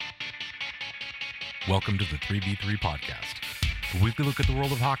Welcome to the 3v3 podcast, a weekly look at the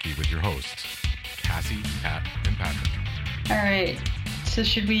world of hockey with your hosts, Cassie, Pat, and Patrick. All right. So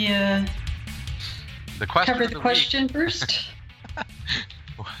should we The question cover of the the question first?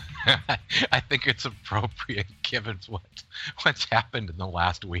 I think it's appropriate given what's happened in the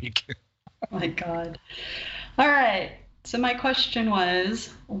last week. Oh my God. All right. So my question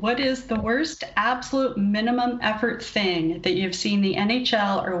was, what is the worst absolute minimum effort thing that you've seen the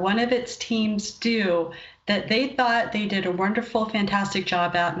NHL or one of its teams do that they thought they did a wonderful, fantastic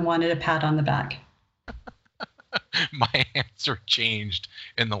job at and wanted a pat on the back? My answer changed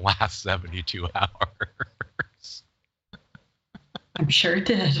in the last 72 hours. I'm sure it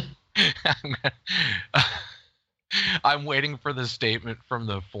did. I'm waiting for the statement from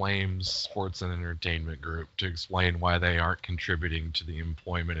the Flames Sports and Entertainment Group to explain why they aren't contributing to the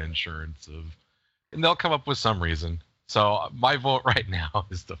employment insurance and they'll come up with some reason. So my vote right now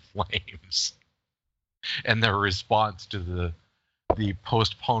is the Flames and their response to the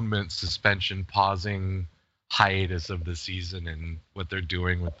postponement, suspension, pausing, hiatus of the season and what they're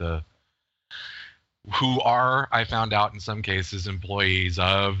doing with who are, I found out in some cases, employees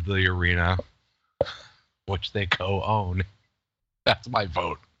of the arena, which they co-own. That's my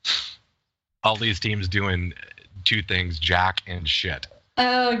vote. All these teams doing two things, jack and shit.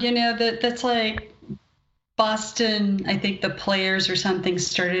 Oh, that's like Boston, I think the players or something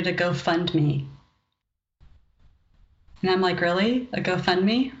started a GoFundMe. And I'm like, really? A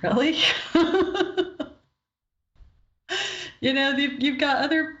GoFundMe? Really? You've got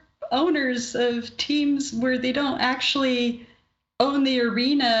other owners of teams where they don't actually own the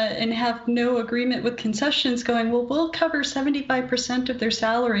arena and have no agreement with concessions going, well, we'll cover 75% of their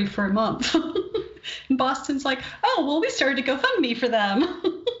salary for a month. And Boston's like, oh, well, we started to GoFundMe for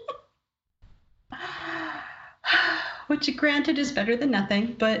them. Which, granted, is better than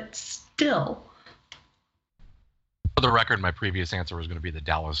nothing, but still. For the record, my previous answer was going to be the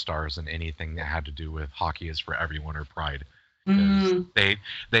Dallas Stars, and anything that had to do with hockey is for everyone or pride. Because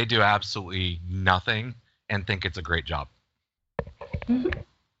they do absolutely nothing and think it's a great job. Mm-hmm.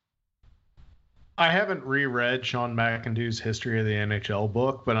 I haven't reread Sean McIndoe's History of the NHL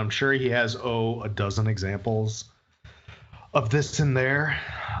book, but I'm sure he has a dozen examples of this in there.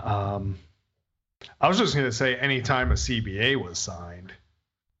 I was just going to say anytime a CBA was signed.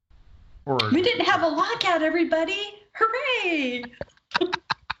 We didn't have a lockout, everybody. Hooray!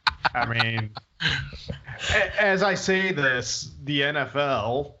 I mean, as I say this, the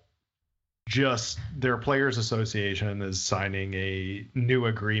NFL, just their Players Association, is signing a new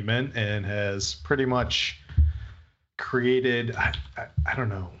agreement and has pretty much created, I don't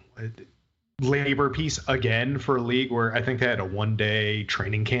know, a labor peace again for a league where I think they had a one-day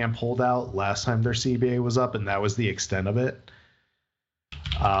training camp holdout last time their CBA was up, and that was the extent of it.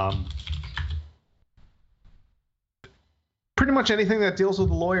 Pretty much anything that deals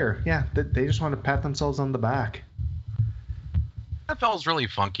with a lawyer, yeah, they just want to pat themselves on the back. NFL is really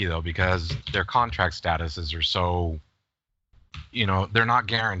funky, though, because their contract statuses are so, they're not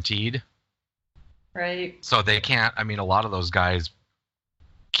guaranteed. Right. So they can't, a lot of those guys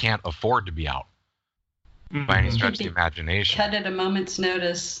can't afford to be out by any stretch of the imagination. Cut at a moment's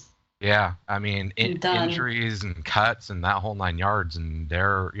notice. Yeah, injuries and cuts and that whole 9 yards, and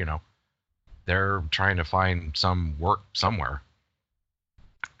they're trying to find some work somewhere.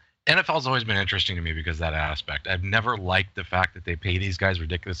 NFL's always been interesting to me because of that aspect. I've never liked the fact that they pay these guys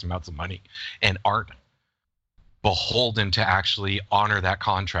ridiculous amounts of money and aren't beholden to actually honor that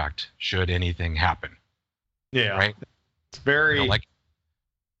contract should anything happen. Yeah. Right? It's very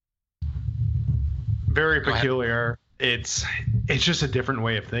very peculiar. It's just a different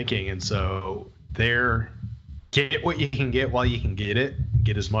way of thinking, and so they're get what you can get while you can get it,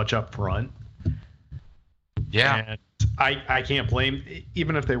 get as much up front. Yeah. And I can't blame,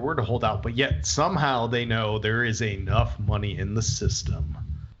 even if they were to hold out, but yet somehow they know there is enough money in the system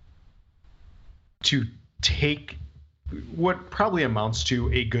to take what probably amounts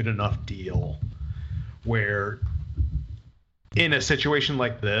to a good enough deal where in a situation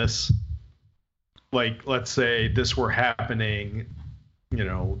like this, like let's say this were happening,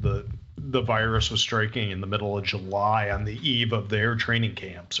 the virus was striking in the middle of July on the eve of their training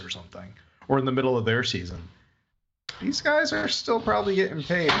camps or something, or in the middle of their season. These guys are still probably getting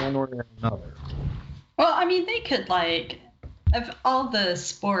paid one way or another. Well, they could, of all the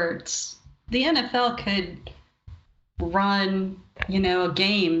sports, the NFL could run,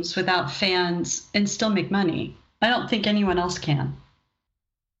 games without fans and still make money. I don't think anyone else can.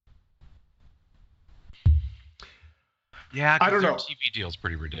 Yeah, I don't know. Their TV deal is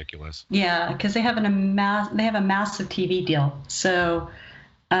pretty ridiculous. Yeah, because they have a massive TV deal. So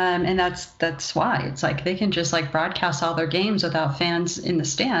And that's why it's like they can just like broadcast all their games without fans in the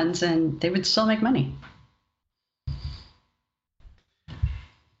stands, and they would still make money.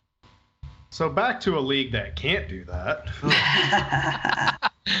 So back to a league that can't do that.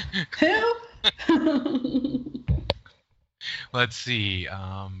 Who? Let's see.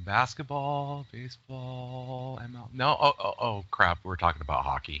 Basketball, baseball, ML. No. Oh, crap. We're talking about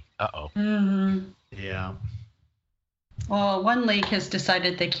hockey. Uh-oh. Mm-hmm. Yeah. Well, one league has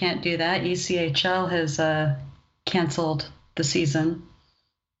decided they can't do that. ECHL has canceled the season.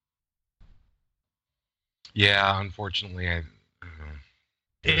 Yeah, unfortunately,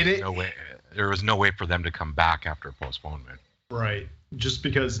 there was no way for them to come back after postponement. Right. Just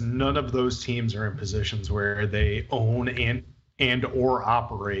because none of those teams are in positions where they own and or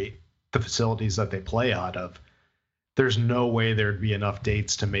operate the facilities that they play out of, there's no way there'd be enough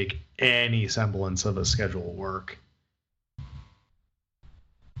dates to make any semblance of a schedule work.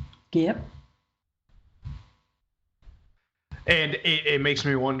 Yep. And it makes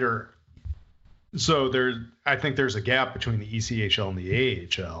me wonder. So I think there's a gap between the ECHL and the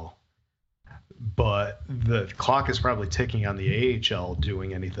AHL, but the clock is probably ticking on the AHL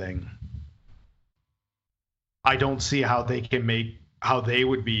doing anything. I don't see how they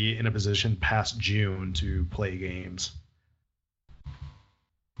would be in a position past June to play games.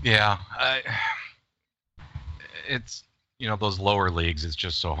 Yeah, it's those lower leagues. It's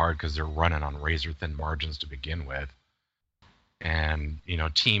just so hard because they're running on razor thin margins to begin with, and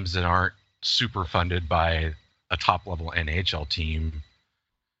teams that aren't super funded by a top level NHL team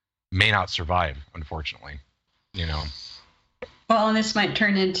may not survive, unfortunately. Well, and this might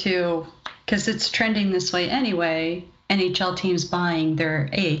turn into, because it's trending this way anyway, NHL teams buying their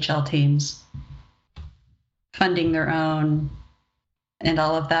AHL teams, funding their own, and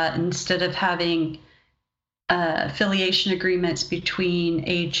all of that, instead of having affiliation agreements between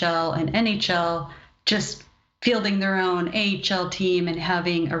AHL and NHL, just fielding their own AHL team and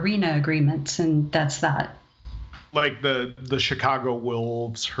having arena agreements, and that's that. Like the Chicago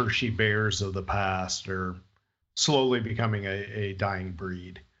Wolves, Hershey Bears of the past are slowly becoming a dying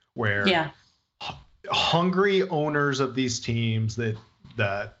breed, where hungry owners of these teams that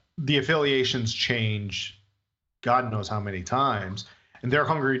the affiliations change God knows how many times, and they're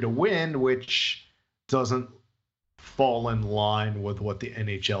hungry to win, which doesn't fall in line with what the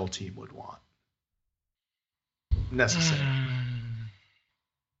NHL team would want necessarily.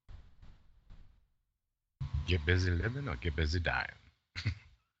 Get busy living or get busy dying.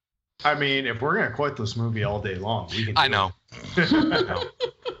 I mean, if we're gonna quote this movie all day long, we can. I know. I know.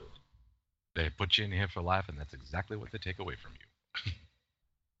 They put you in here for life, and that's exactly what they take away from you.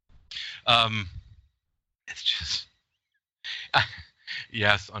 It's just,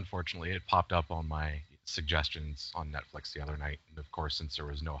 yes, unfortunately, it popped up on my suggestions on Netflix the other night, and of course, since there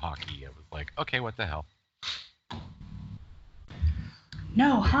was no hockey, it was like, okay, what the hell?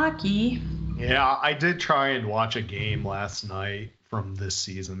 No hockey. Yeah, I did try and watch a game last night from this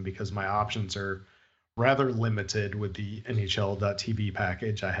season because my options are rather limited with the NHL.TV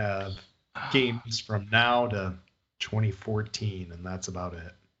package. I have games from now to 2014, and that's about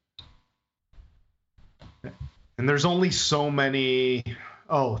it. And there's only so many.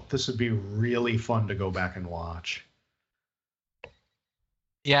 Oh, this would be really fun to go back and watch.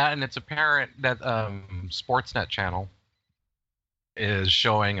 Yeah, and it's apparent that Sportsnet channel is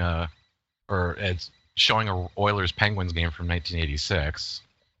showing a Oilers Penguins game from 1986.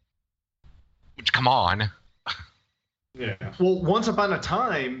 Which, come on. Yeah. Well, once upon a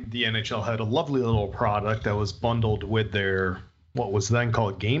time, the NHL had a lovely little product that was bundled with their what was then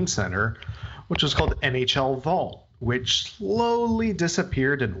called Game Center, which was called NHL Vault, which slowly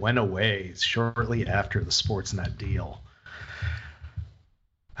disappeared and went away shortly after the Sportsnet deal.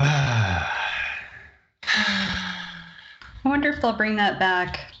 I wonder if they'll bring that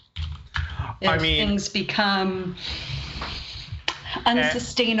back if things become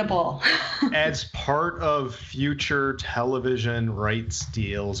unsustainable. As part of future television rights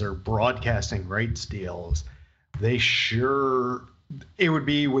deals or broadcasting rights deals, it would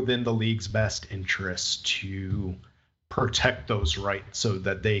be within the league's best interest to protect those rights so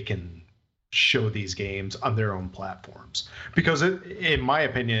that they can show these games on their own platforms. Because in my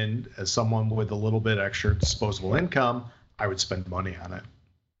opinion, as someone with a little bit extra disposable income, I would spend money on it.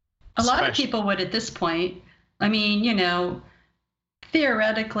 A lot of people would at this point. I mean,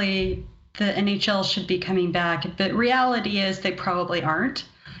 theoretically, the NHL should be coming back, but reality is they probably aren't.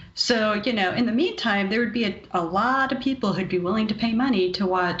 So, in the meantime, there would be a lot of people who'd be willing to pay money to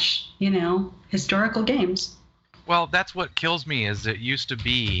watch, historical games. Well, that's what kills me is it used to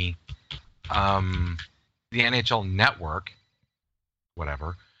be the NHL Network,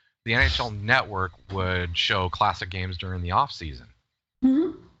 whatever, the NHL Network would show classic games during the off season.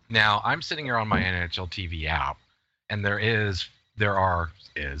 Mm-hmm. Now I'm sitting here on my NHL TV app, and there are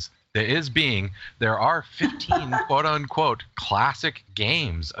 15 quote unquote classic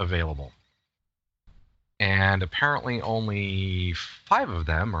games available. And apparently only 5 of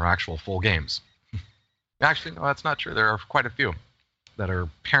them are actual full games. Actually, no, that's not true. There are quite a few that are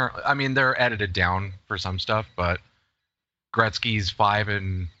apparently, I mean, they're edited down for some stuff, but Gretzky's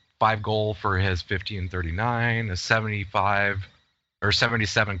 5 goal for his 50 and 39, a 75 or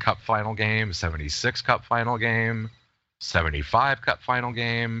 77 cup final game, a 76 cup final game, 75 cup final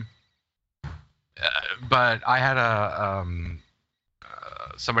game. But I had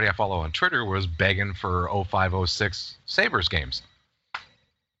somebody I follow on Twitter was begging for 05-06 Sabres games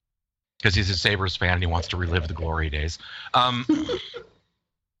because he's a Sabres fan and he wants to relive the glory days.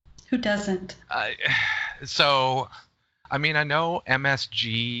 Who doesn't? So, I mean, I know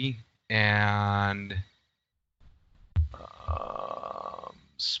MSG and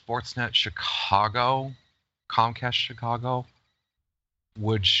Sportsnet Chicago, Comcast Chicago,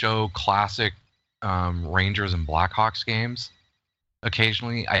 would show classic Rangers and Blackhawks games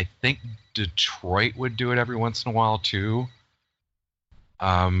occasionally. I think Detroit would do it every once in a while too.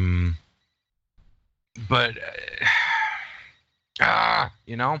 But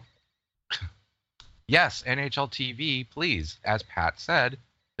you know, yes, NHL TV, please. As Pat said,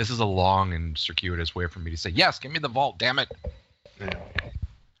 this is a long and circuitous way for me to say yes. Give me the vault, damn it. Yeah.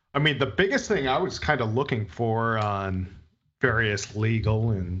 I mean, the biggest thing I was kind of looking for on various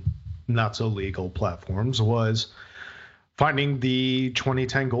legal and not so legal platforms was finding the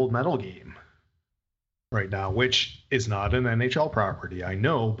 2010 gold medal game right now, which is not an NHL property, I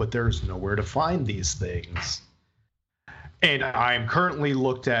know, but there's nowhere to find these things. And I'm currently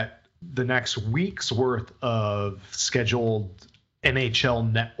looked at the next week's worth of scheduled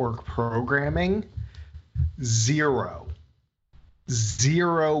NHL Network programming. Zero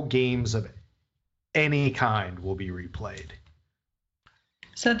games of any kind will be replayed.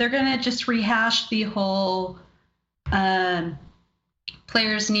 So they're going to just rehash the whole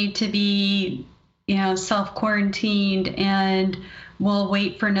players need to be, self-quarantined, and we'll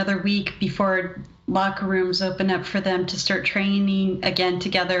wait for another week before locker rooms open up for them to start training again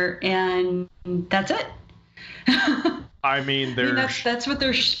together, and that's it. I mean, that's what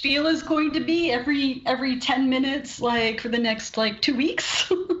their spiel is going to be every 10 minutes, like for the next 2 weeks.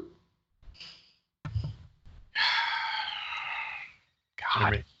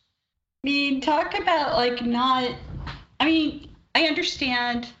 God. I mean, talk about I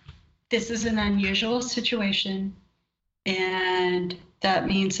understand this is an unusual situation, and that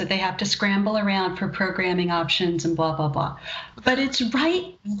means that they have to scramble around for programming options and blah, blah, blah. But it's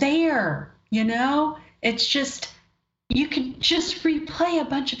right there, It's just, you can just replay a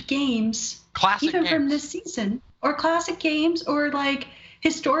bunch of games, even from this season, or classic games, or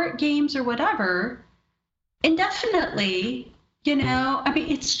historic games or whatever, indefinitely.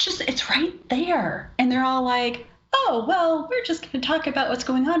 It's right there. And they're all like, oh, well, we're just going to talk about what's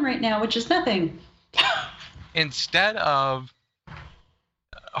going on right now, which is nothing. Instead of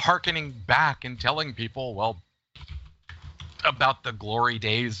hearkening back and telling people, about the glory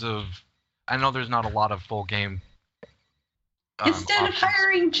days of, I know there's not a lot of full game. Instead of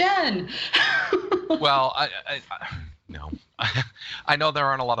hiring Jen. Well, no. I know there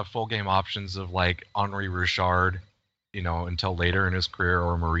aren't a lot of full game options of Henri Richard, until later in his career,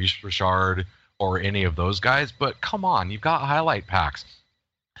 or Maurice Richard, or any of those guys. But come on, you've got highlight packs.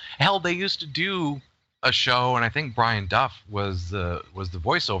 Hell, they used to do a show, and I think Brian Duff was the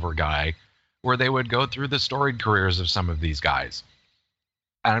voiceover guy, where they would go through the storied careers of some of these guys.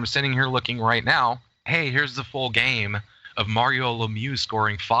 And I'm sitting here looking right now. Hey, here's the full game of Mario Lemieux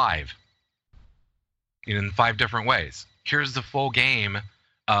scoring 5 in 5 different ways. Here's the full game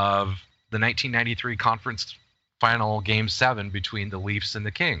of the 1993 conference final game 7 between the Leafs and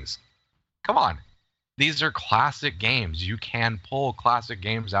the Kings. Come on. These are classic games. You can pull classic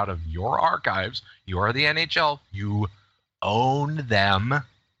games out of your archives. You are the NHL. You own them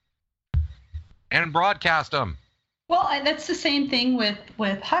and broadcast them. Well, that's the same thing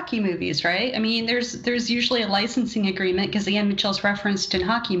with hockey movies, right? I mean, there's usually a licensing agreement because the NHL's referenced in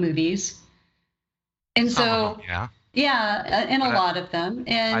hockey movies. And some of them, yeah, in a lot of them.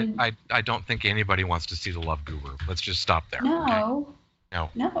 And I don't think anybody wants to see the Love Guru. Let's just stop there. No. Okay?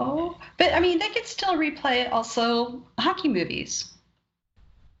 No. But, they could still replay also hockey movies.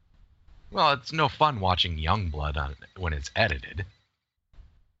 Well, it's no fun watching Youngblood when it's edited.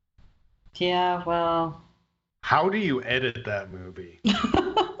 Yeah, well. How do you edit that movie?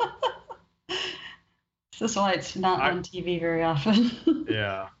 This is why it's not on TV very often.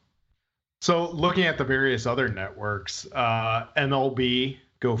 Yeah. So looking at the various other networks, MLB,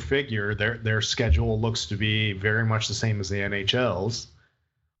 go figure, their schedule looks to be very much the same as the NHL's,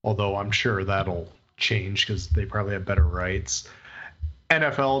 although I'm sure that'll change because they probably have better rights.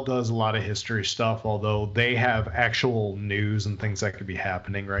 NFL does a lot of history stuff, although they have actual news and things that could be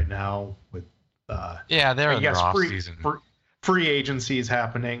happening right now with they're in their off season. Free agency is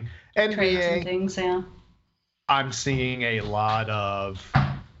happening. Trades and NBA, things, yeah. I'm seeing a lot of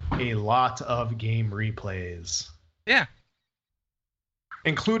game replays. Yeah.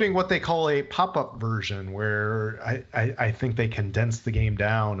 Including what they call a pop-up version, where I think they condense the game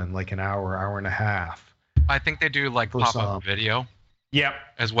down in like an hour and a half. I think they do like pop-up video. Yep.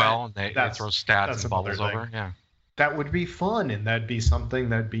 As well, and they throw stats and bubbles over. Yeah. That would be fun, and that'd be something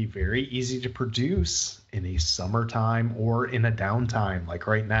that'd be very easy to produce in a summertime or in a downtime like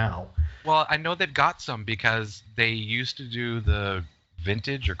right now. Well, I know they've got some because they used to do the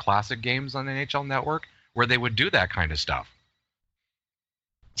vintage or classic games on the NHL Network where they would do that kind of stuff.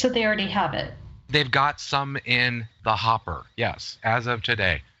 So they already have it. They've got some in the hopper, yes, as of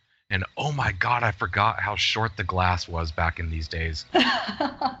today. And oh my God, I forgot how short the glass was back in these days.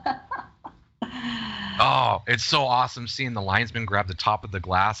 Oh, it's so awesome seeing the linesmen grab the top of the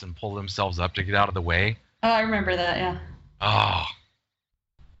glass and pull themselves up to get out of the way. Oh, I remember that, yeah. Oh,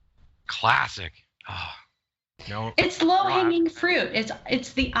 classic. Oh, no, it's low-hanging fruit.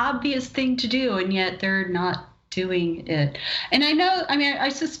 It's the obvious thing to do, and yet they're not doing it. And I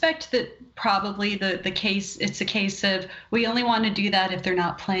suspect that probably it's a case of we only want to do that if they're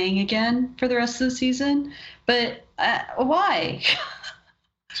not playing again for the rest of the season. But why?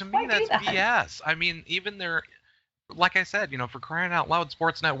 To me, that's BS. I mean, even like I said, for crying out loud,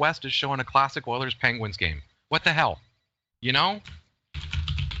 Sportsnet West is showing a classic Oilers-Penguins game. What the hell? You don't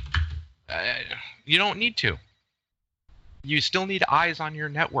need to. You still need eyes on your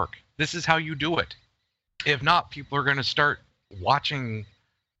network. This is how you do it. If not, people are going to start watching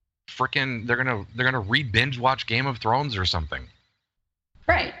they're going to re-binge watch Game of Thrones or something.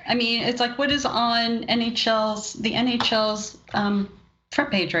 Right. I mean, it's like what is on the NHL's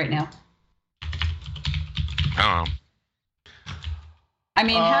front page right now? I don't know. I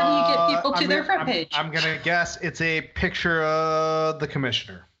mean, how do you get people to their front page? I'm going to guess it's a picture of the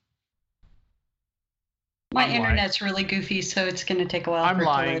commissioner. My internet's really goofy, so it's going to take a while for it to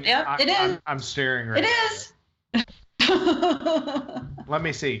load. Yep, it is. I'm staring right now. It is. Let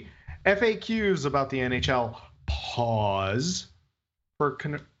me see. FAQs about the NHL. Pause for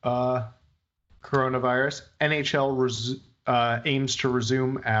coronavirus. NHL aims to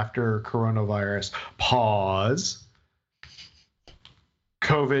resume after coronavirus. Pause.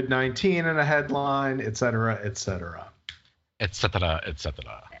 COVID-19 in a headline, etc., etc. Etc.,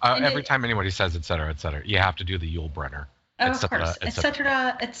 etc. Every time anybody says etc., you have to do the Yul Brynner. Of course,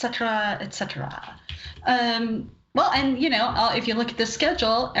 etc., etc., etc. Well, and if you look at the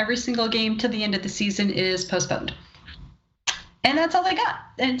schedule, every single game to the end of the season is postponed, and that's all they got.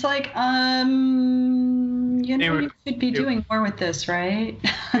 And it's like, you should be doing more with this, right?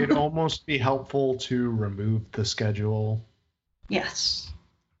 It'd almost be helpful to remove the schedule. Yes.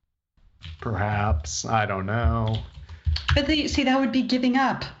 Perhaps, I don't know. But that would be giving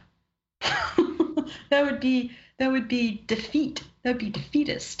up. that would be defeat. That would be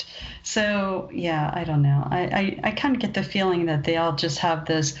defeatist. So yeah, I don't know. I kind of get the feeling that they all just have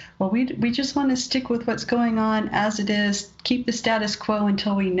this. Well, we just want to stick with what's going on as it is. Keep the status quo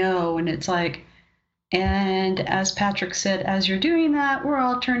until we know. And it's like, and as Patrick said, as you're doing that, we're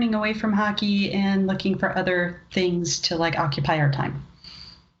all turning away from hockey and looking for other things to like occupy our time.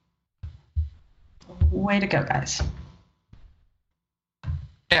 Way to go, guys.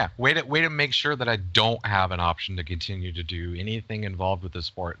 Yeah, way to make sure that I don't have an option to continue to do anything involved with the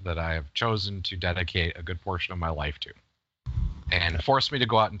sport that I have chosen to dedicate a good portion of my life to, and force me to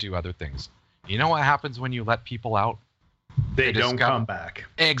go out and do other things. You know what happens when you let people out? They don't come back.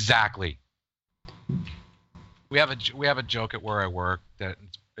 Exactly. We have a joke at where I work that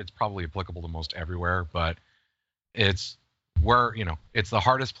it's probably applicable to most everywhere, but it's where it's the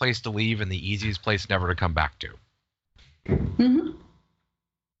hardest place to leave and the easiest place never to come back to. Mm-hmm.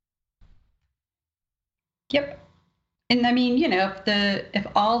 Yep. And I mean, if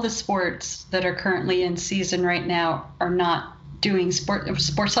all the sports that are currently in season right now are not doing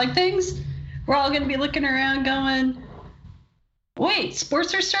sports like things, we're all going to be looking around going, wait,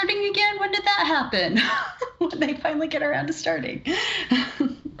 sports are starting again? When did that happen? When they finally get around to starting.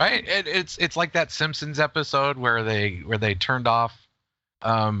 Right? It's like that Simpsons episode where they turned off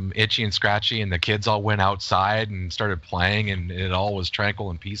Itchy and Scratchy and the kids all went outside and started playing and it all was tranquil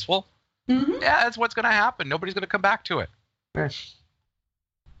and peaceful. Mm-hmm. Yeah, that's what's going to happen. Nobody's going to come back to it.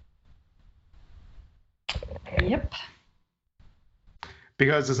 Yep.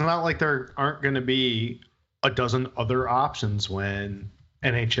 Because it's not like there aren't going to be a dozen other options when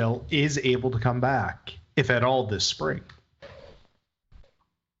NHL is able to come back, if at all, this spring.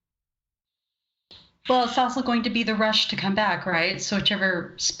 Well, it's also going to be the rush to come back, right? So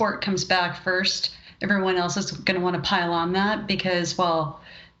whichever sport comes back first, everyone else is going to want to pile on that because, well,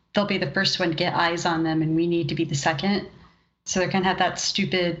 they'll be the first one to get eyes on them and we need to be the second. So they're going to have that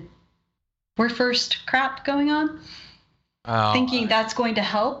stupid we're first crap going on, thinking that's going to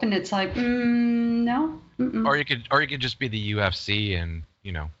help. And it's like, no. Mm-mm. Or you could just be the UFC and,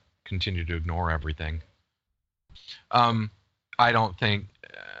 continue to ignore everything. I don't think,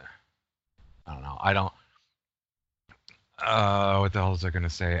 I don't know. I don't, what the hell was I going to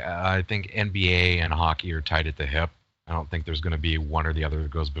say? I think NBA and hockey are tied at the hip. I don't think there's going to be one or the other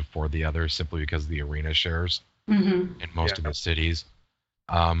that goes before the other simply because of the arena shares in most of the cities.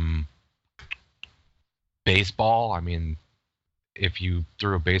 Baseball, I mean, if you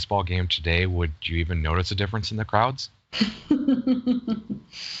threw a baseball game today, would you even notice a difference in the crowds?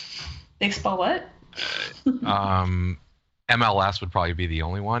 Baseball what? MLS would probably be the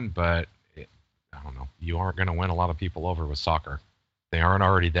only one, but I don't know. You aren't going to win a lot of people over with soccer. They aren't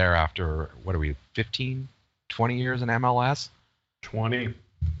already there after, 15, 20 years in MLS? 20.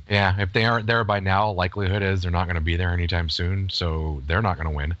 Yeah, if they aren't there by now, likelihood is they're not going to be there anytime soon, so they're not going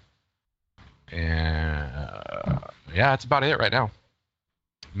to win. And yeah, that's about it right now.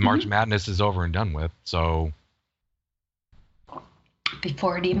 March Madness is over and done with, so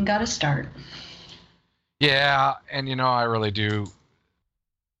before it even got a start. Yeah, and I really do.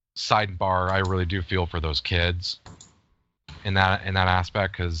 Sidebar, I really do feel for those kids in that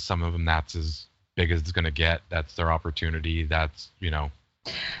aspect because some of them that's as big as it's going to get. That's their opportunity. That's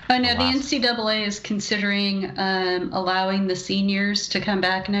I know the NCAA is considering allowing the seniors to come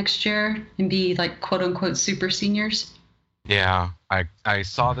back next year and be like quote unquote super seniors. Yeah, I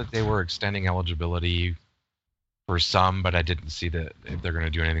saw that they were extending eligibility for some, but I didn't see that if they're going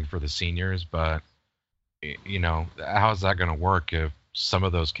to do anything for the seniors. But how's that going to work if some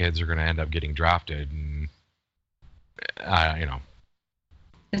of those kids are going to end up getting drafted? And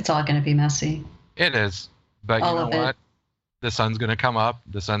it's all going to be messy. It is, but all you know what? It. The sun's going to come up,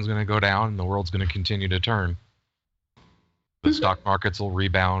 the sun's going to go down, and the world's going to continue to turn. The stock markets will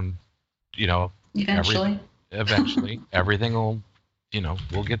rebound, Eventually. Eventually. Everything will,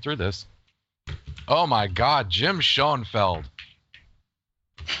 we'll get through this. Oh my God, Jim Schoenfeld.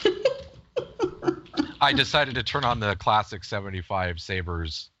 I decided to turn on the classic 75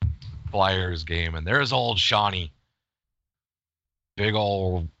 Sabres Flyers game, and there's old Shawnee. Big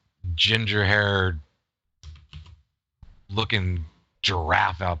old ginger-haired looking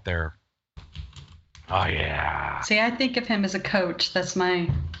giraffe out there. Oh yeah. See, I think of him as a coach.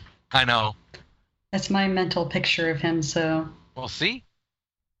 I know. That's my mental picture of him. So. Well, see,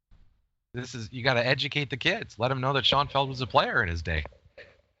 you got to educate the kids. Let them know that Schoenfeld was a player in his day.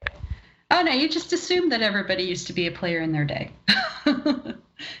 Oh no, you just assume that everybody used to be a player in their day. You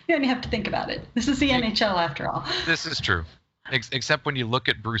don't have to think about it. This is the NHL after all. This is true. Except when you look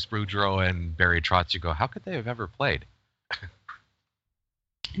at Bruce Boudreau and Barry Trotz, you go, how could they have ever played?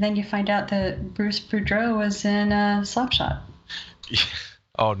 And then you find out that Bruce Boudreau was in Slapshot.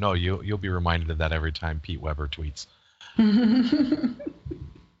 Oh no, you'll be reminded of that every time Pete Weber tweets.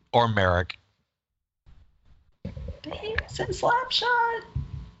 Or Merrick. But he was in Slapshot.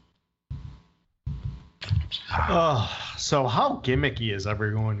 So how gimmicky is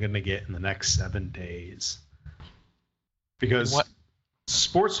everyone going to get in the next 7 days? Because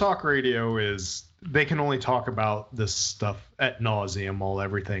sports talk radio they can only talk about this stuff ad nauseum while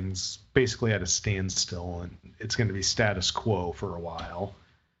everything's basically at a standstill, and it's going to be status quo for a while.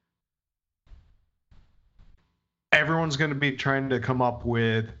 Everyone's going to be trying to come up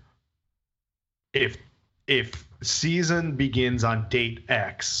with if season begins on date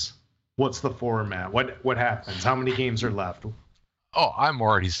X, what's the format? What happens? How many games are left? Oh, I'm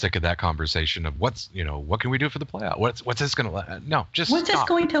already sick of that conversation of what can we do for the playoff? What's this going to no, just what's stop. this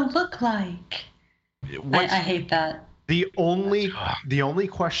going to look like? I hate that. The only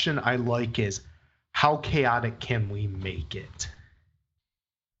question I like is how chaotic can we make it?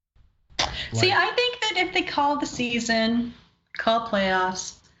 See, I think that if they call the season, call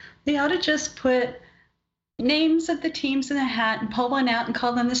playoffs, they ought to just put names of the teams in a hat and pull one out and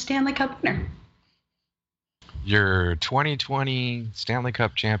call them the Stanley Cup winner. Your 2020 Stanley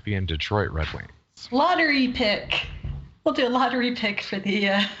Cup champion Detroit Red Wings. Lottery pick. We'll do a lottery pick for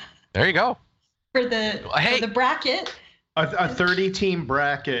the. There you go. For the bracket. A 30-team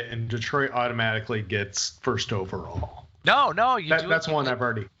bracket, and Detroit automatically gets first overall. No, That's one I've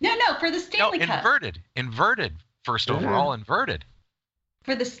already. No, for the Stanley Cup. Inverted. First overall, inverted.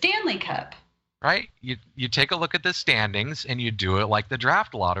 For the Stanley Cup. Right? You take a look at the standings and you do it like the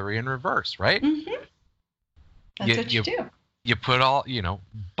draft lottery in reverse, right? Mm-hmm. That's what you do. You put all,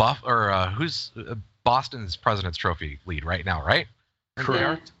 who's Boston's President's Trophy lead right now, right?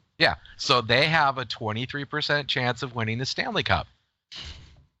 Correct. Yeah. So they have a 23% chance of winning the Stanley Cup.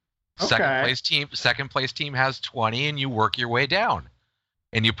 Okay. Second place team has 20, and you work your way down.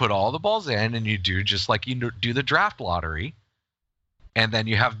 And you put all the balls in, and you do just like you do the draft lottery. And then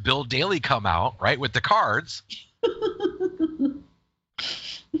you have Bill Daly come out, right, with the cards.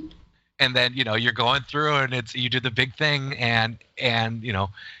 And then, you're going through and you do the big thing and in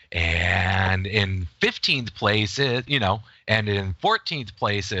 15th place is, and in 14th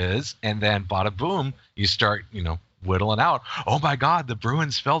place is, and then bada boom, you start, whittling out. Oh my God, the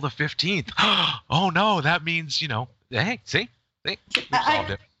Bruins fell to 15th. Oh no, that means, hey, see, we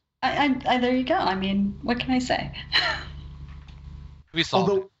solved it. There you go. I mean, what can I say? We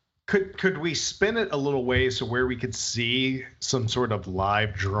solved it. Could we spin it a little way so where we could see some sort of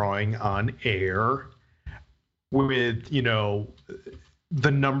live drawing on air with,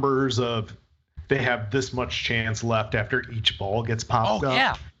 the numbers of they have this much chance left after each ball gets popped up? Oh,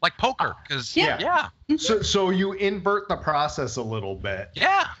 yeah. Like poker. Cause, yeah. So you invert the process a little bit.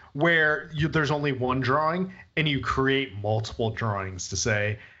 Yeah. Where there's only one drawing and you create multiple drawings to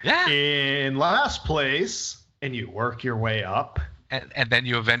say, in last place, and you work your way up. And then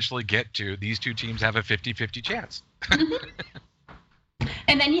you eventually get to these two teams have a 50-50 chance.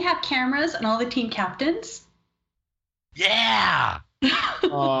 And then you have cameras and all the team captains. Yeah.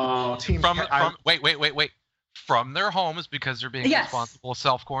 Oh, wait. From their homes because they're being responsible,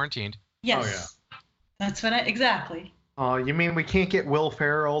 self-quarantined. Yes. Oh, yeah. That's what exactly. Oh, you mean we can't get Will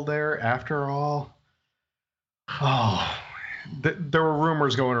Ferrell there after all? Oh, there were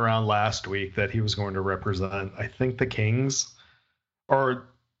rumors going around last week that he was going to represent, I think, the Kings. Or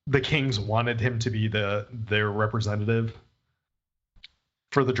the Kings wanted him to be their representative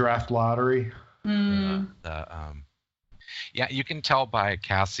for the draft lottery. Mm. Yeah, you can tell by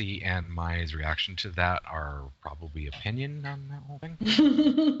Cassie and Mai's reaction to that our probably opinion on that whole thing.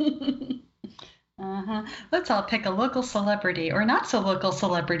 Uh-huh. Let's all pick a local celebrity or not so local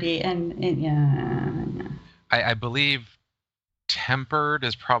celebrity, and yeah. I believe tempered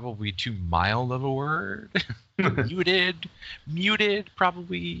is probably too mild of a word. Muted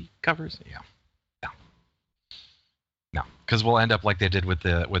probably covers it. Yeah. No, because we'll end up like they did with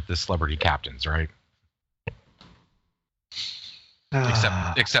the celebrity captains, right?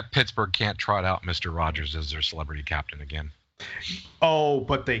 Except Pittsburgh can't trot out Mr. Rogers as their celebrity captain again. Oh,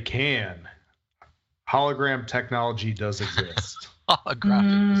 but they can. Hologram technology does exist.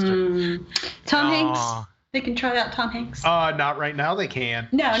 Holographic Mr. Tom Hanks. They can try out Tom Hanks. Not right now. They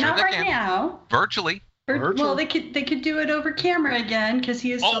can't. No, not right now. Virtually. Well, they could do it over camera again because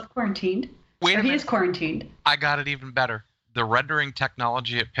he is self-quarantined. Wait a minute. He is quarantined. I got it even better. The rendering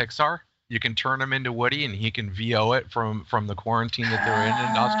technology at Pixar, you can turn him into Woody and he can VO it from the quarantine that they're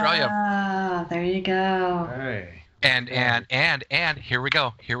in Australia. Ah, there you go. Hey. And here we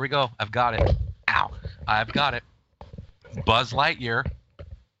go. I've got it. Ow. I've got it. Buzz Lightyear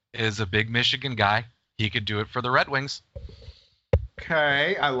is a big Michigan guy. He could do it for the Red Wings.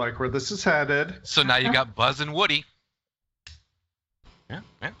 Okay, I like where this is headed. So now you got Buzz and Woody. Yeah,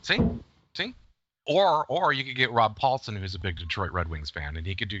 see? Or you could get Rob Paulson, who's a big Detroit Red Wings fan, and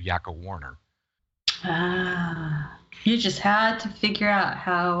he could do Yakko Warner. You just had to figure out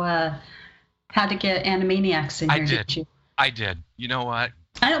how to get Animaniacs in here, didn't you? I did. You know what?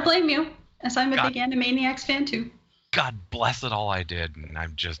 I don't blame you, as I'm a big Animaniacs fan too. God bless it all I did, and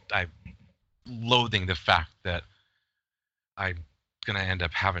I'm loathing the fact that I'm gonna end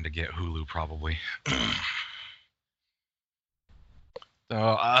up having to get Hulu probably.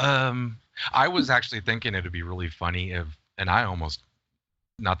 So I was actually thinking it'd be really funny if, and I almost,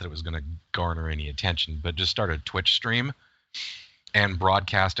 not that it was gonna garner any attention, but just start a Twitch stream and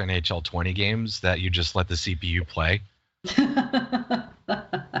broadcast NHL 20 games that you just let the CPU play,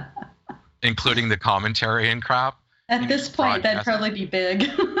 including the commentary and crap. At this point, that'd probably be big.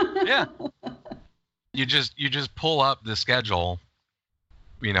 Yeah. You just pull up the schedule.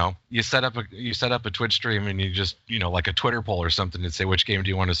 You set up a Twitch stream and you just, like a Twitter poll or something, and say which game do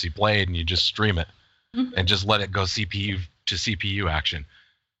you want to see played, and you just stream it and just let it go CPU to CPU action.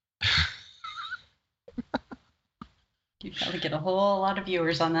 You'd probably get a whole lot of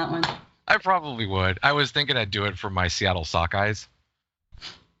viewers on that one. I probably would. I was thinking I'd do it for my Seattle Sockeyes.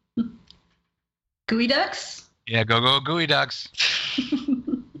 Gooey Ducks? Yeah, go Gooey Ducks.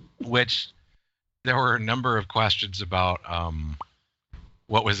 Which there were a number of questions about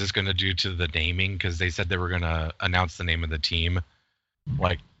what was this going to do to the naming, because they said they were going to announce the name of the team.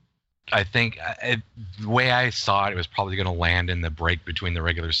 Like, I think the way I saw it, it was probably going to land in the break between the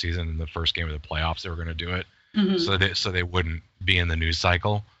regular season and the first game of the playoffs. They were going to do it, so they wouldn't be in the news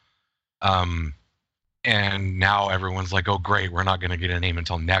cycle. And now everyone's like, "Oh, great, we're not going to get a name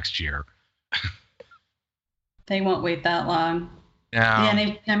until next year." They won't wait that long.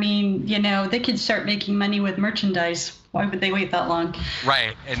 Yeah. They could start making money with merchandise. Why would they wait that long?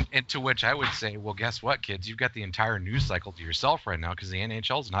 Right. And to which I would say, well, guess what, kids? You've got the entire news cycle to yourself right now because the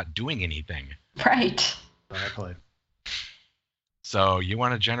NHL is not doing anything. Right. Exactly. So you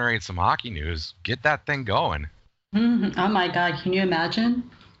want to generate some hockey news, get that thing going. Mm-hmm. Oh, my God. Can you imagine?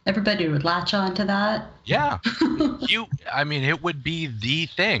 Everybody would latch on to that. Yeah. It would be the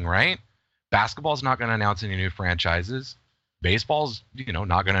thing, right? Basketball's not going to announce any new franchises. Baseball's,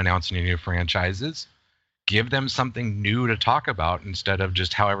 not going to announce any new franchises. Give them something new to talk about instead of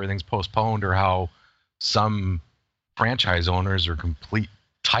just how everything's postponed or how some franchise owners are complete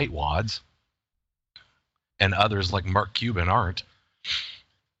tightwads and others like Mark Cuban aren't.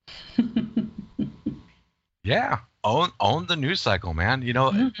 Yeah. Own the news cycle, man.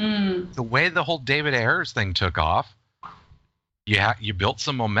 The way the whole David Ayers thing took off, you built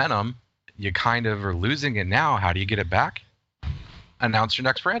some momentum. You kind of are losing it now. How do you get it back? Announce your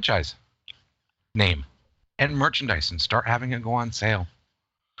next franchise name and merchandise and start having it go on sale.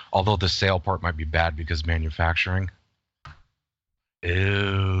 Although the sale part might be bad because manufacturing.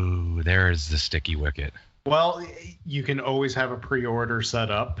 Ew, there is the sticky wicket. Well, you can always have a pre-order set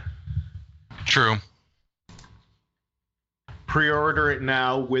up. True. Pre-order it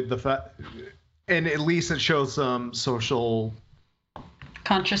now with the fact, and at least it shows some social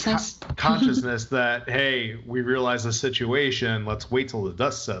consciousness that, hey, we realize the situation, let's wait till the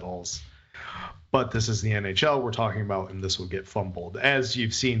dust settles. But this is the NHL we're talking about, and this will get fumbled, as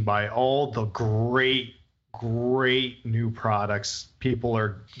you've seen by all the great new products people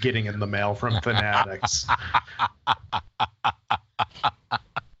are getting in the mail from Fanatics.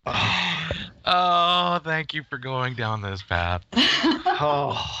 Oh, thank you for going down this path.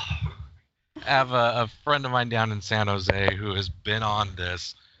 Oh. I have a friend of mine down in San Jose who has been on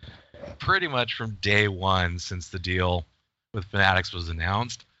this pretty much from day one since the deal with Fanatics was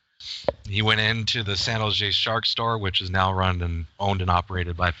announced. He went into the San Jose Shark store, which is now run and owned and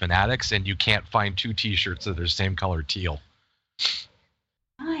operated by Fanatics, and you can't find two T-shirts that are the same color teal.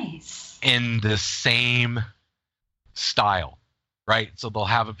 Nice. In the same style, right? So they'll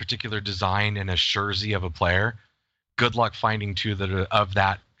have a particular design and a jersey of a player. Good luck finding two that are of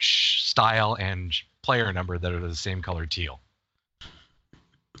that style and player number that are the same color teal.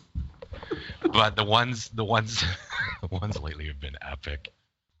 But the ones lately have been epic.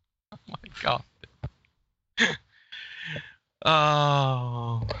 Oh my God.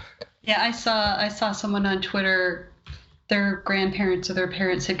 Oh. Yeah, I saw someone on Twitter. Their grandparents or their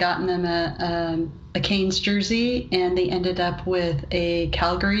parents had gotten them a Canes jersey, and they ended up with a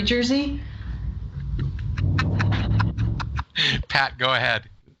Calgary jersey. Pat, go ahead.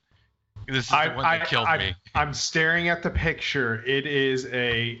 This is the one that killed me. I'm staring at the picture. It is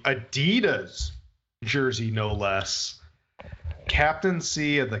a Adidas jersey, no less.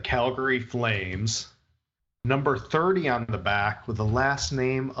 Captaincy of the Calgary Flames. Number 30 on the back with the last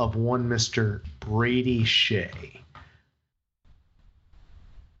name of one Mr. Brady Shea,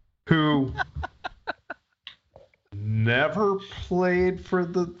 who never played for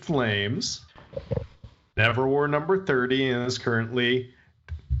the Flames, never wore number 30, and is currently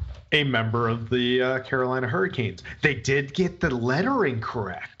a member of the Carolina Hurricanes. They did get the lettering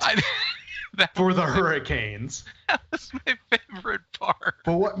correct for the Hurricanes. That was my favorite part.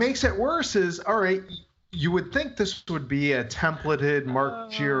 But what makes it worse is, all right, you would think this would be a templated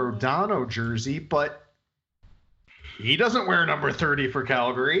Mark Giordano jersey, but he doesn't wear number 30 for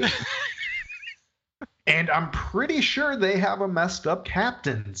Calgary. And I'm pretty sure they have a messed up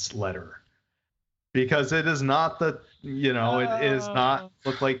captain's letter, because it is not it is not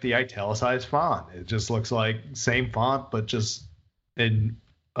look like the italicized font. It just looks like same font, but just in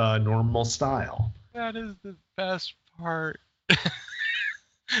normal style. That is the best part.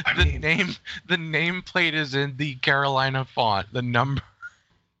 The nameplate is in the Carolina font. The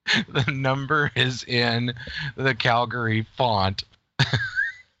number is in the Calgary font.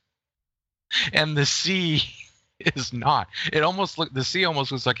 And the C is not. The C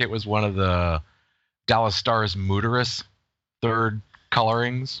almost looks like it was one of the Dallas Stars Mooterus third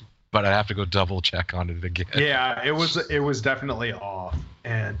colorings, but I'd have to go double check on it again. Yeah, it was definitely off.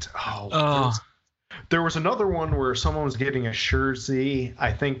 And There was another one where someone was getting a jersey,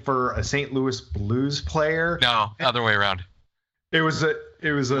 I think, for a St. Louis Blues player. No, other way around. It was a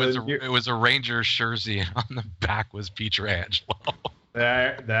Rangers jersey, and on the back was Pietrangelo.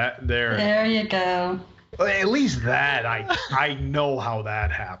 There you go. At least that I know how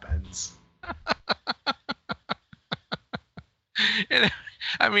that happens. And,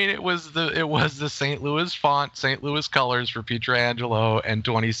 I mean, it was the St. Louis font, St. Louis colors for Pietrangelo and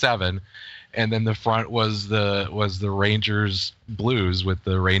 27, and then the front was the Rangers Blues with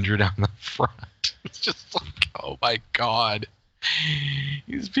the Ranger down the front. It's just like, oh my God,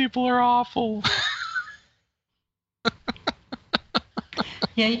 these people are awful.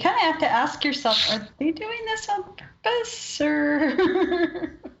 Yeah, you kind of have to ask yourself, are they doing this on purpose,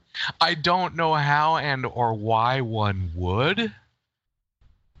 or? I don't know how and or why one would.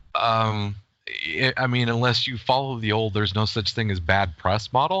 I mean, unless you follow the old "there's no such thing as bad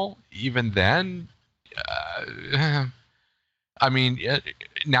press" model. Even then, I mean,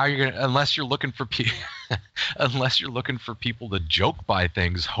 now you're gonna unless you're looking for people to joke by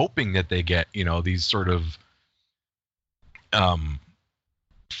things, hoping that they get these sort of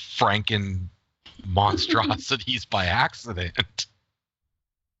Franken monstrosities by accident.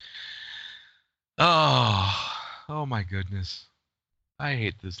 Oh my goodness. I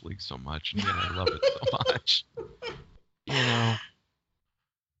hate this league so much, and yet I love it so much.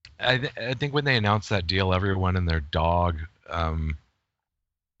 I think when they announced that deal, everyone and their dog,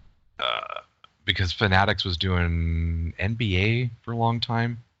 because Fanatics was doing NBA for a long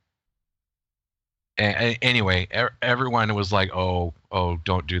time. Anyway, everyone was like, "Oh,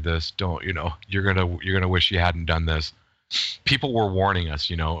 don't do this. Don't, you're gonna wish you hadn't done this." People were warning us,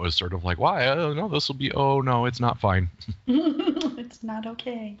 it was sort of like, why? Oh, no, this will be, oh, no, it's not fine. It's not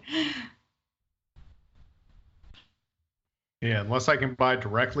okay. Yeah, unless I can buy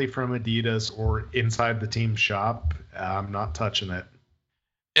directly from Adidas or inside the team shop, I'm not touching it.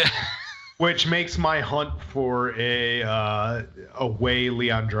 Which makes my hunt for a away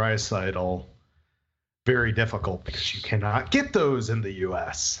Leon Draisaitl very difficult because you cannot get those in the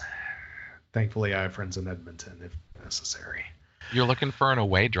U.S. Thankfully, I have friends in Edmonton if necessary. You're looking for an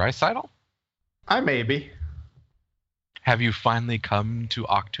away Draisaitl? I may be. Have you finally come to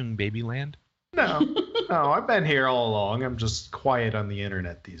Achtung Babyland? No, I've been here all along. I'm just quiet on the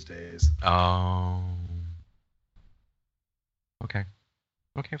internet these days. Oh. Okay,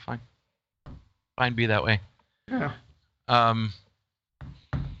 fine. Fine, be that way. Yeah.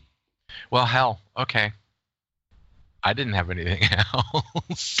 Well, hell, okay. I didn't have anything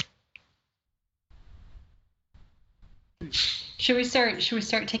else. Should we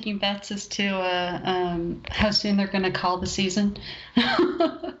start taking bets as to how soon they're going to call the season?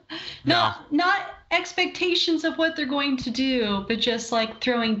 No. Not expectations of what they're going to do, but just like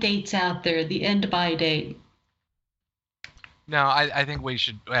throwing dates out there, the end by date. No, I think we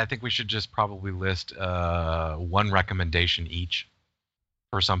should just probably list one recommendation each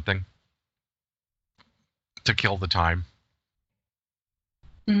for something to kill the time.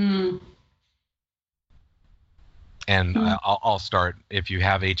 And I'll start. If you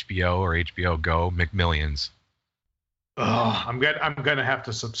have HBO or HBO Go, McMillions. Oh, I'm gonna have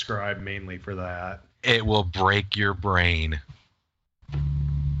to subscribe mainly for that. It will break your brain.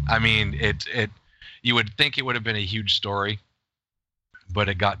 I mean, it. You would think it would have been a huge story, but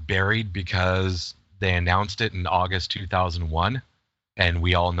it got buried because they announced it in August 2001, and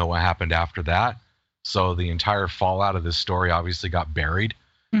we all know what happened after that. So the entire fallout of this story obviously got buried.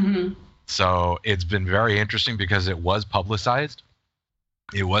 Mm-hmm. So it's been very interesting because it was publicized.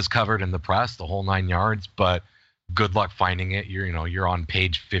 It was covered in the press, the whole 9 yards, but good luck finding it. You're on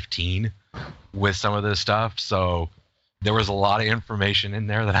page 15 with some of this stuff. So there was a lot of information in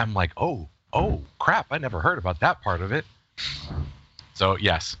there that I'm like, oh crap, I never heard about that part of it. So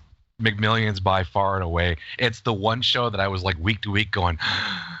yes, McMillions by far and away. It's the one show that I was like week to week going,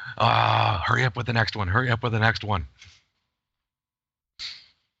 hurry up with the next one.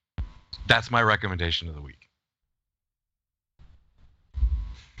 That's my recommendation of the week.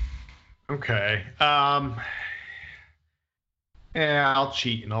 Okay. Yeah, I'll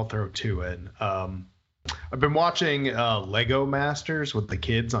cheat and I'll throw two in. I've been watching Lego Masters with the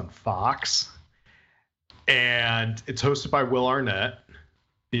kids on Fox, and it's hosted by Will Arnett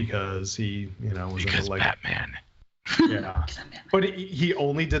because he, was because in the Lego. Batman. Yeah, but he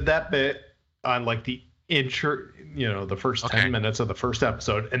only did that bit on like the intro, the first 10 minutes of the first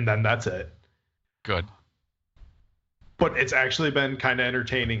episode, and then that's it. Good. But it's actually been kind of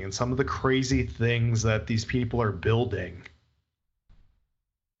entertaining, and some of the crazy things that these people are building,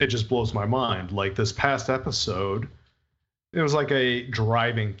 it just blows my mind. Like this past episode, It was like a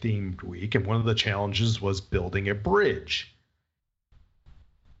driving themed week, and one of the challenges was building a bridge.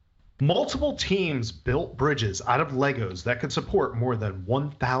 Multiple teams built bridges out of Legos that could support more than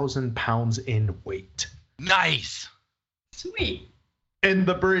 1,000 pounds in weight. Nice. Sweet. And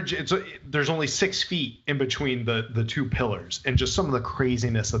the bridge, there's only 6 feet in between the two pillars, and just some of the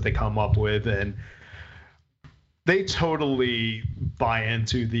craziness that they come up with, and they totally buy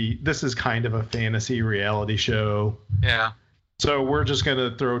into this is kind of a fantasy reality show. Yeah. So we're just going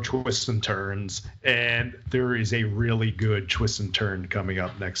to throw twists and turns, and there is a really good twist and turn coming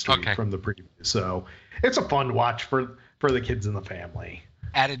up next week from the preview. So it's a fun watch for the kids and the family.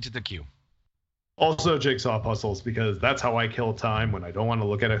 Added to the queue. Also jigsaw puzzles, because that's how I kill time when I don't want to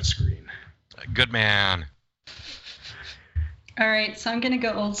look at a screen. Good man. All right, so I'm going to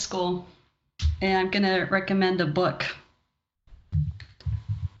go old school, and I'm going to recommend a book,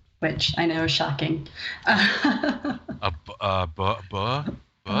 which I know is shocking. Book,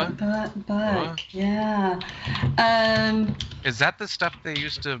 yeah. Is that the stuff they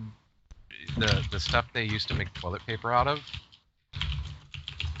used to, the stuff they used to make toilet paper out of?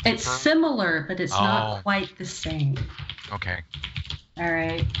 It's similar, but it's not quite the same. Okay. All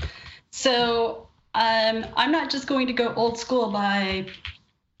right. So I'm not just going to go old school by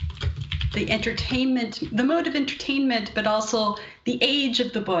the entertainment, the mode of entertainment, but also the age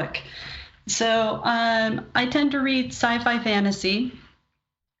of the book. So I tend to read sci-fi fantasy,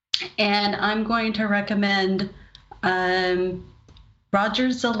 and I'm going to recommend Roger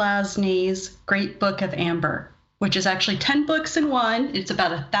Zelazny's Great Book of Amber, which is actually 10 books in one. It's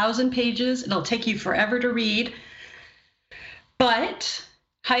about 1,000 pages. It'll take you forever to read, but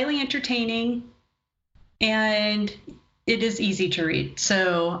highly entertaining, and it is easy to read.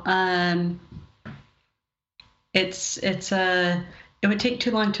 So it would take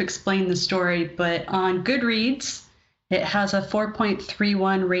too long to explain the story, but on Goodreads, it has a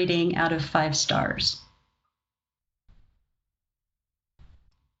 4.31 rating out of 5 stars.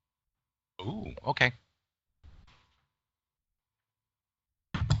 Ooh, okay.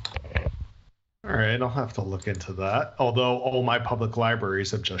 All right, I'll have to look into that. Although all my public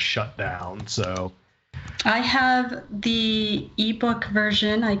libraries have just shut down, so. I have the ebook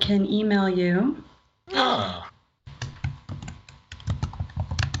version. I can email you.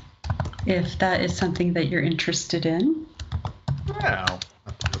 If that is something that you're interested in. Yeah, I'll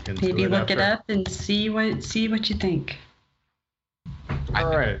have to look into maybe look after. it up and see what you think.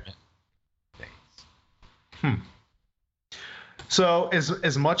 All right. So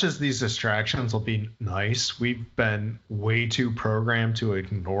as much as these distractions will be nice, we've been way too programmed to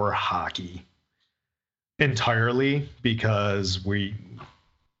ignore hockey entirely, because we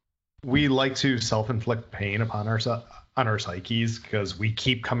like to self-inflict pain upon our psyches, because we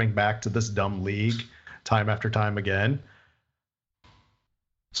keep coming back to this dumb league time after time again.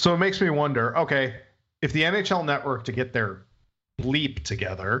 So it makes me wonder, okay, if the NHL Network to get their bleep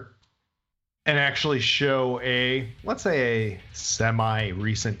together and actually show let's say a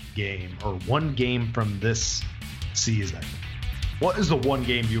semi-recent game or one game from this season, what is the one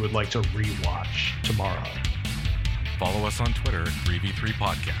game you would like to rewatch tomorrow? Follow us on Twitter at 3v3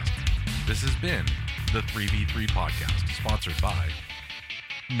 Podcast. This has been the 3v3 Podcast, sponsored by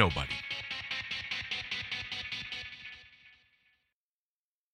nobody.